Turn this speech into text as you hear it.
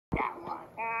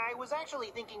I was actually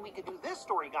thinking we could do this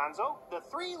story, Gonzo. The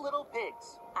Three Little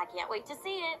Pigs. I can't wait to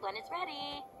see it when it's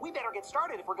ready. We better get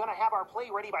started if we're gonna have our play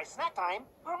ready by snack time.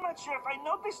 I'm not sure if I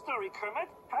know this story, Kermit.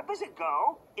 How does it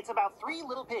go? It's about three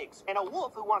little pigs and a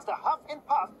wolf who wants to huff and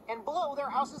puff and blow their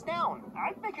houses down.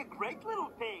 I'd make a great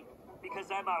little pig because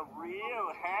I'm a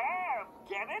real ham.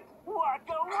 Get it? Waka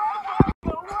waka,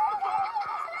 waka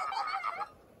waka.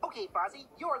 Okay, Fozzie,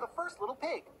 you're the first little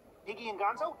pig. Piggy and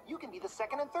Gonzo, you can be the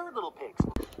second and third little pigs.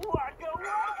 Waka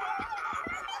waka.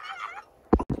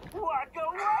 Waka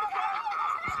waka.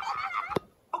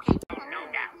 Okay, you know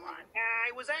that one.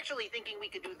 I was actually thinking we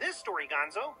could do this story,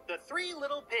 Gonzo. The Three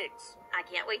Little Pigs. I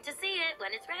can't wait to see it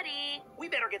when it's ready. We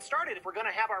better get started if we're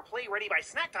gonna have our play ready by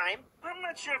snack time. I'm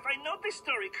not sure if I know this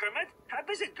story, Kermit. How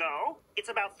does it go? It's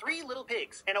about three little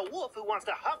pigs and a wolf who wants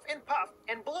to huff and puff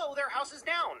and blow their houses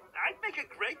down. I'd make a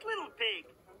great little pig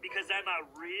because I'm a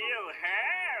real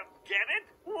ham. Get it?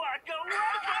 Waka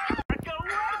waka, waka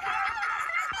waka.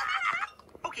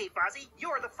 Okay, Fozzie,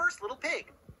 you're the first little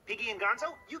pig. Piggy and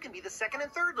Gonzo, you can be the second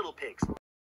and third little pigs.